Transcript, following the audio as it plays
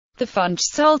The Funj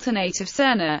Sultanate of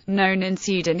Sennar, known in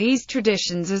Sudanese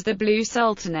traditions as the Blue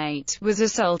Sultanate, was a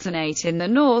sultanate in the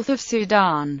north of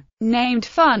Sudan, named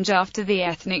Funj after the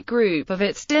ethnic group of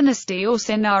its dynasty, or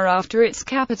Sennar after its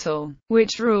capital,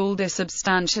 which ruled a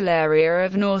substantial area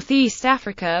of northeast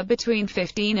Africa between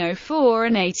 1504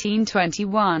 and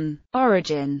 1821.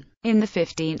 Origin: in the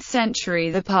 15th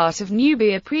century, the part of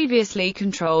Nubia previously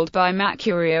controlled by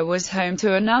Makuria was home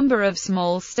to a number of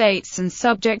small states and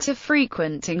subject to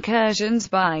frequent incursions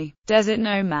by desert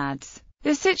nomads.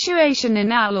 The situation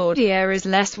in Al-Ordia is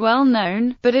less well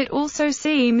known, but it also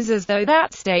seems as though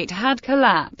that state had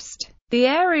collapsed. The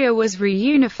area was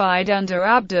reunified under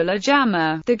Abdullah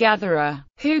Jamma, the Gatherer,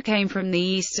 who came from the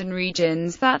eastern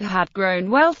regions that had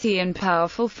grown wealthy and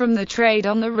powerful from the trade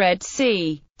on the Red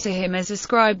Sea. To him is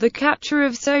ascribed the capture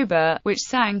of Soba, which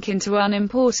sank into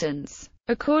unimportance.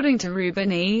 According to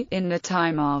Rubani, in the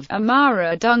time of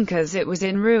Amara Dunkas it was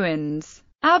in ruins.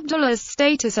 Abdullah's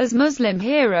status as Muslim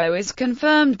hero is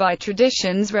confirmed by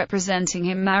traditions representing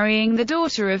him marrying the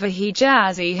daughter of a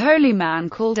Hijazi holy man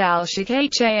called al-Sheikh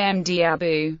Hamd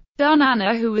Abu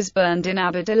Dunana, who was burned in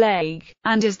Abu-Dalag,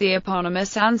 and is the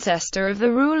eponymous ancestor of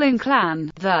the ruling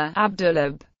clan, the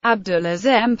Abdullab. Abdullah's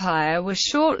empire was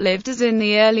short-lived, as in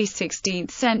the early 16th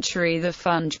century the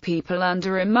Funj people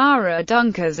under Amara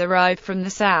Dunkas arrived from the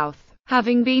south,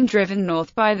 having been driven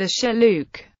north by the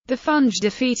Shilluk. The Funj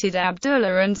defeated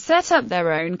Abdullah and set up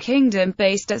their own kingdom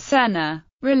based at Sennar.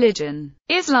 Religion: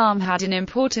 Islam had an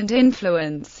important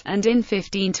influence, and in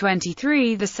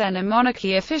 1523 the Sennar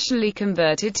monarchy officially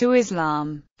converted to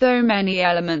Islam, though many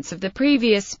elements of the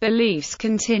previous beliefs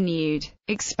continued.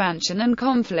 Expansion and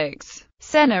conflicts: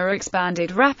 Sennar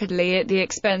expanded rapidly at the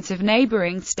expense of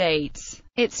neighboring states.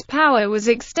 Its power was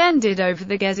extended over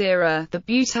the Gezira, the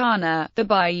Butana, the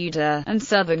Bayuda, and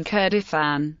southern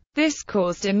Kurdistan. This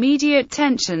caused immediate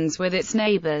tensions with its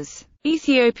neighbors.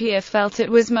 Ethiopia felt it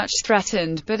was much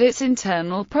threatened, but its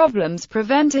internal problems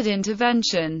prevented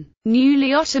intervention.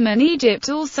 Newly Ottoman Egypt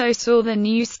also saw the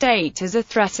new state as a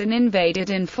threat and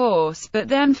invaded in force, but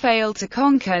then failed to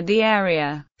conquer the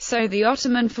area. So the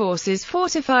Ottoman forces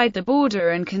fortified the border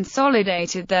and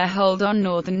consolidated their hold on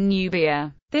northern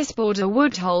Nubia. This border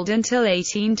would hold until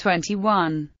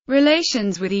 1821.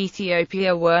 Relations with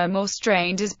Ethiopia were more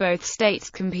strained as both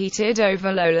states competed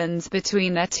over lowlands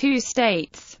between their two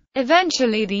states.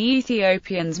 Eventually the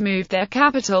Ethiopians moved their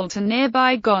capital to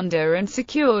nearby Gondar and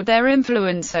secured their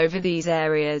influence over these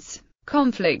areas.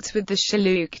 Conflicts with the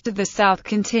Shilluk to the south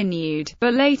continued,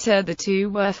 but later the two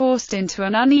were forced into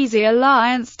an uneasy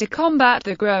alliance to combat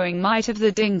the growing might of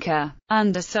the Dinka.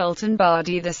 Under Sultan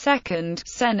Badi II,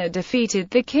 Sennar defeated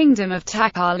the kingdom of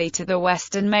Takali to the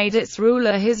west and made its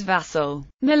ruler his vassal.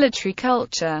 Military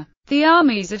culture: the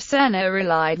armies of Sennar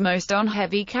relied most on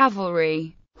heavy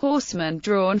cavalry. Horsemen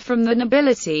drawn from the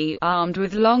nobility, armed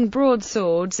with long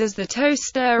broadswords, as the toe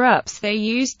stirrups they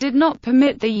used did not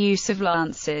permit the use of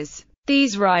lances.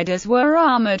 These riders were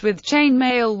armored with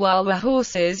chainmail, while the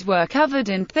horses were covered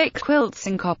in thick quilts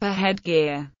and copper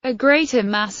headgear. A greater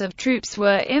mass of troops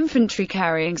were infantry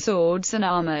carrying swords and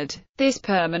armored. This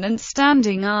permanent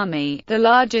standing army, the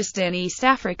largest in East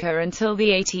Africa until the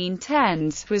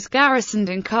 1810s, was garrisoned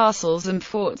in castles and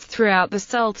forts throughout the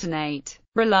Sultanate.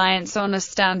 Reliance on a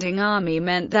standing army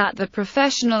meant that the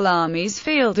professional armies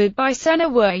fielded by Sennar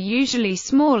were usually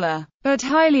smaller, but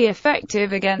highly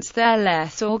effective against their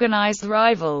less organized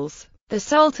rivals. The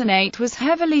Sultanate was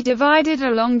heavily divided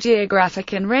along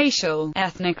geographic and racial,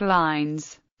 ethnic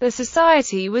lines. The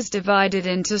society was divided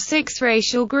into 6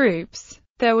 racial groups.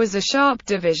 There was a sharp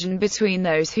division between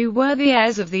those who were the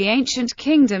heirs of the ancient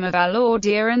kingdom of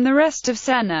Al-Ordia and the rest of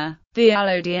Sennar. The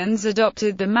Al-Odians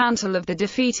adopted the mantle of the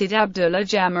defeated Abdullah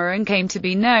Jamma and came to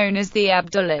be known as the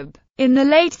Abdullab. In the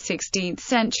late 16th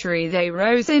century they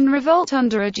rose in revolt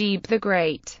under Ajib the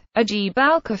Great. Ajib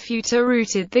al-Kafuta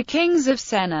routed the kings of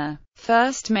Sennar,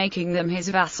 first making them his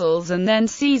vassals and then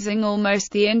seizing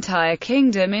almost the entire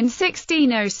kingdom in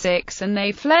 1606, and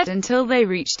they fled until they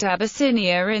reached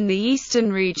Abyssinia in the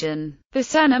eastern region. The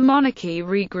Sennar monarchy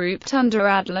regrouped under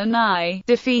Adlan I,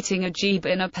 defeating Ajib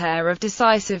in a pair of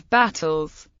decisive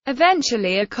battles.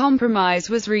 Eventually a compromise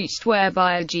was reached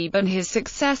whereby Ajib and his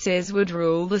successors would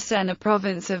rule the Sennar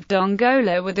province of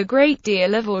Dongola with a great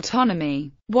deal of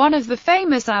autonomy. One of the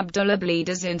famous Abdullab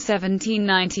leaders in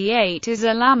 1798 is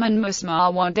Alaman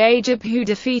Musmar Wadajib, who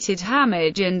defeated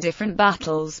Hamid in different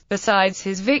battles. Besides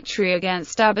his victory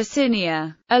against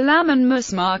Abyssinia, Alaman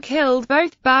Musmar killed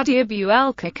both Badi Abu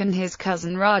Elkik and his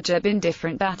cousin Rajab in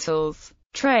different battles.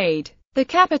 Trade: The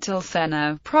capital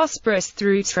Sennar, prosperous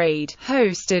through trade,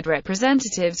 hosted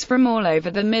representatives from all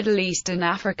over the Middle East and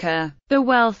Africa. The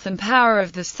wealth and power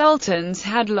of the sultans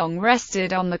had long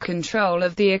rested on the control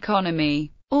of the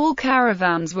economy. All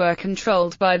caravans were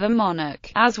controlled by the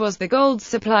monarch, as was the gold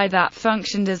supply that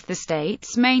functioned as the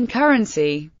state's main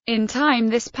currency. In time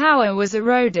this power was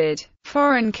eroded.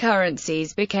 Foreign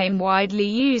currencies became widely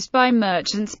used by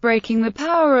merchants, breaking the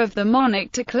power of the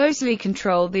monarch to closely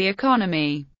control the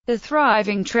economy. The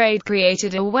thriving trade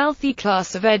created a wealthy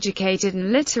class of educated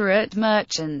and literate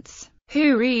merchants,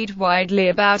 who read widely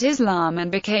about Islam and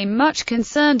became much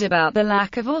concerned about the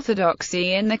lack of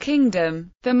orthodoxy in the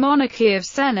kingdom. The monarchy of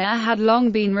Sennar had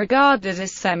long been regarded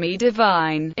as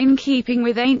semi-divine, in keeping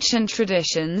with ancient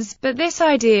traditions, but this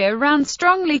idea ran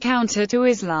strongly counter to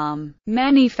Islam.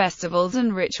 Many festivals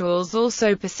and rituals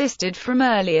also persisted from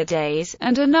earlier days,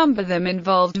 and a number of them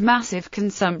involved massive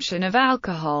consumption of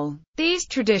alcohol. These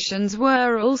traditions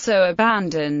were also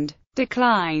abandoned.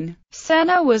 Decline.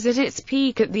 Sennar was at its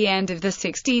peak at the end of the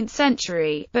 16th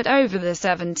century, but over the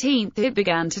 17th it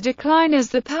began to decline as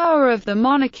the power of the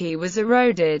monarchy was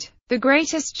eroded. The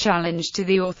greatest challenge to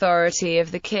the authority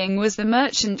of the king was the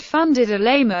merchant-funded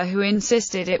ulema, who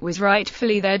insisted it was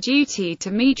rightfully their duty to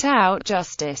mete out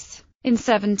justice. In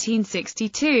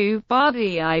 1762,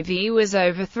 Badi IV was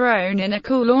overthrown in a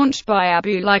coup launched by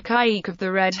Abu Laik of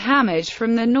the Red Hamaj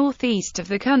from the northeast of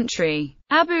the country.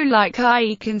 Abu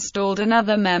Laik installed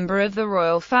another member of the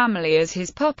royal family as his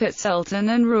puppet sultan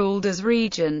and ruled as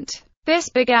regent. This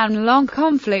began long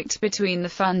conflict between the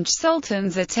Funj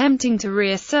sultans attempting to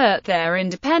reassert their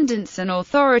independence and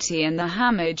authority and the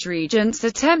Hamaj regents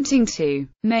attempting to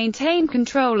maintain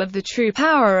control of the true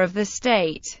power of the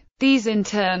state. These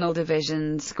internal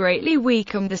divisions greatly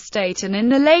weakened the state, and in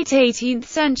the late 18th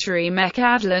century Mek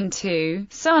Adlan II,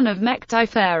 son of Mek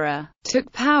Tifera,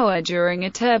 took power during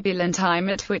a turbulent time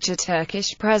at which a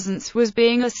Turkish presence was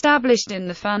being established in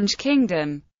the Funj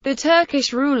kingdom. The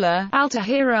Turkish ruler,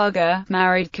 Altahir Aga,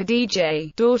 married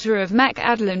Khadija, daughter of Mek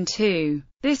Adlan II.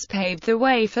 This paved the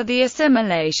way for the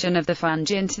assimilation of the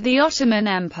Funj into the Ottoman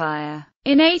Empire.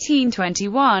 In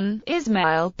 1821,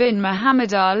 Ismail bin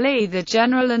Muhammad Ali, the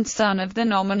general and son of the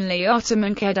nominally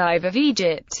Ottoman Khedive of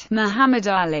Egypt, Muhammad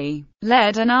Ali,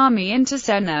 led an army into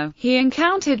Sennar. He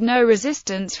encountered no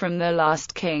resistance from the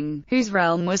last king, whose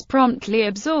realm was promptly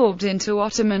absorbed into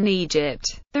Ottoman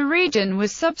Egypt. The region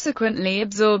was subsequently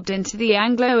absorbed into the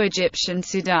Anglo-Egyptian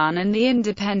Sudan and the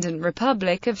Independent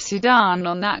Republic of Sudan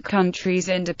on that country's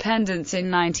independence in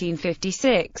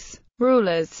 1956.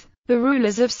 Rulers. The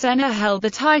rulers of Sennar held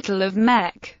the title of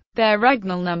Mek. Their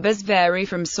regnal numbers vary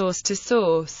from source to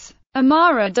source.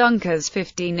 Amara Dunkas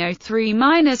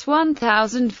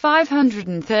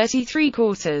 1503-1533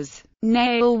 quarters.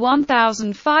 Nail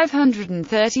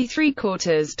 1533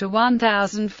 quarters to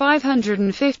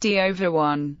 1550 over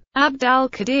 1. Abd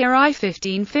al-Qadir I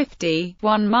 1550,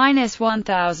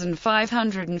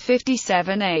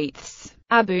 1-1557 eighths.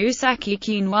 Abu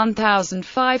Sakikin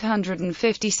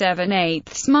 1557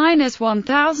 eighths minus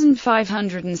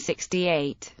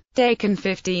 1568. Dakin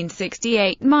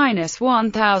 1568 minus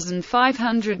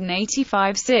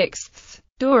 1585 sixths.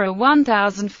 Dora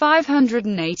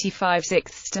 1585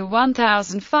 sixths to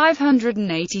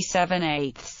 1587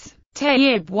 eighths.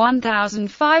 Tayyib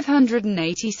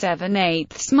 1587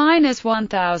 eighths minus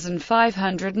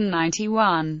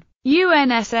 1591.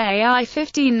 UNSAI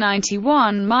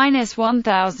 1591 minus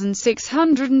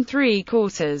 1603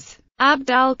 quarters. Abd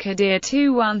al-Qadir II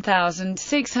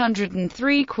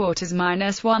 1603 quarters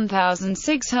minus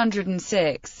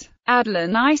 1606.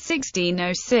 Adlan I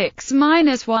 1606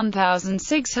 minus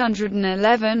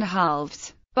 1611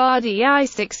 halves. Badi I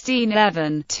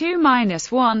 1611 2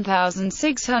 minus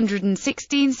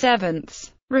 1616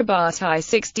 sevenths. Rabat I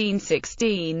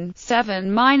 1616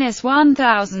 7 minus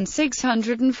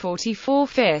 1644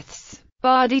 fifths.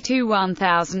 Badi II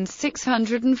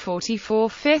 1644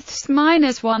 fifths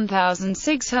minus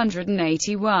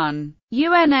 1681.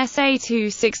 UNSA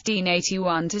II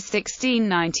 1681 to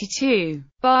 1692.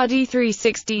 Badi III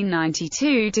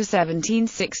 1692 to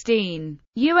 1716.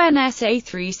 UNSA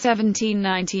III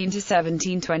 1719 to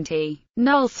 1720.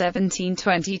 Null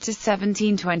 1720 to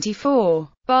 1724.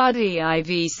 Badi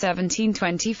IV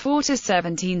 1724 to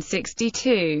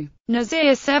 1762.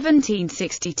 Nazir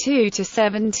 1762 to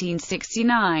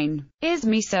 1769.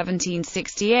 Izmi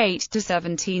 1768 to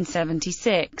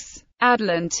 1776.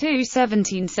 Adlan II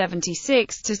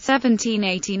 1776 to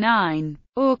 1789.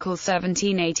 Orkal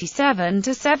 1787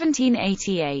 to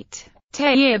 1788.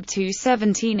 Tayyib II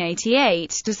 1788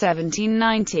 to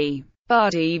 1790.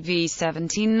 Badi v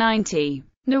 1790.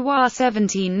 Nawar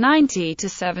 1790 to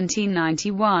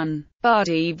 1791,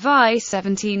 Badi Vai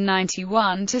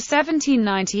 1791 to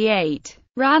 1798,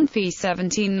 Ranfi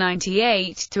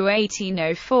 1798 to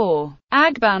 1804,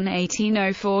 Agban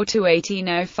 1804 to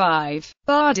 1805,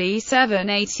 Badi 7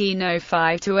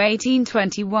 1805 to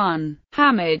 1821,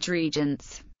 Hamid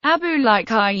regents. Abu Laik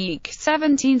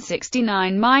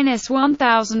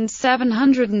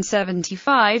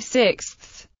 1769–1775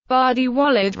 sixths, Badi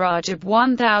Walid Rajab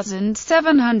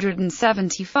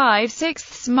 1775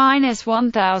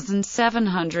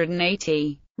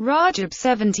 sixths–1780, Rajab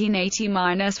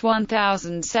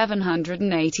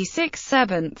 1780–1786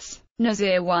 sevenths,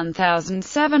 Nazir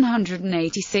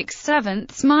 1786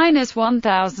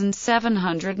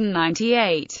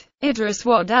 sevenths–1798, Idris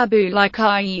Wad Abu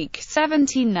Laik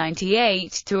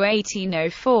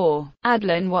 1798–1804,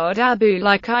 Adlan Wad Abu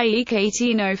Laik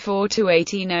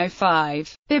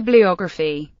 1804–1805.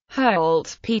 Bibliography.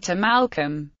 Holt, Peter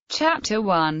Malcolm. Chapter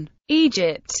 1.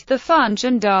 Egypt, the Funj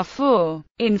and Darfur.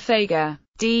 In Fager.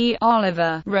 D.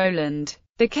 Oliver, Roland.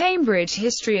 The Cambridge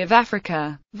History of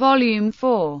Africa. Volume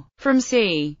 4. From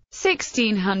c.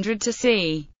 1600 to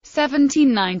c.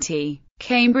 1790.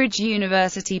 Cambridge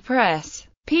University Press.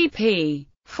 pp.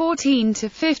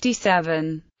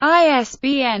 14–57.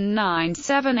 ISBN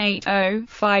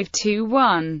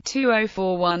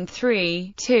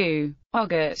 978-0521-20413-2.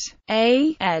 Oggett,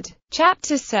 A. ed.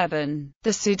 Chapter 7.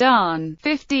 The Sudan,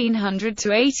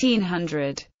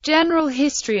 1500–1800. General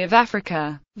History of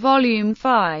Africa. Volume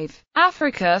 5.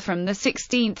 Africa from the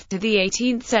 16th to the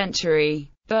 18th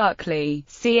Century. Berkeley,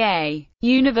 CA.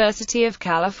 University of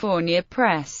California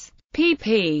Press.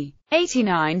 pp.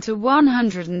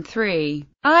 89–103.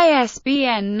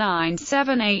 ISBN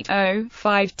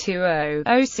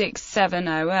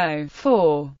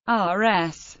 978-0520-06700-4.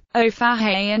 R.S.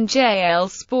 O'Fahey and J. L.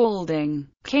 Spalding.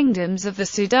 Kingdoms of the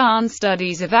Sudan,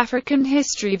 Studies of African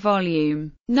History,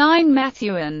 Volume 9,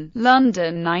 Methuen,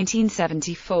 London,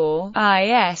 1974.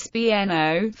 ISBN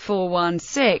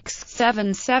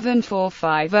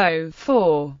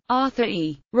 0-416-77450-4. Arthur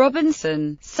E.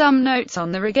 Robinson. Some Notes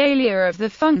on the Regalia of the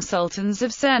Fung Sultans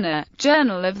of Sennar.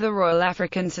 Journal of the Royal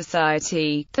African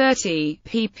Society. 30,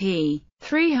 pp.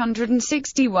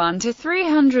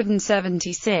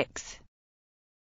 361–376.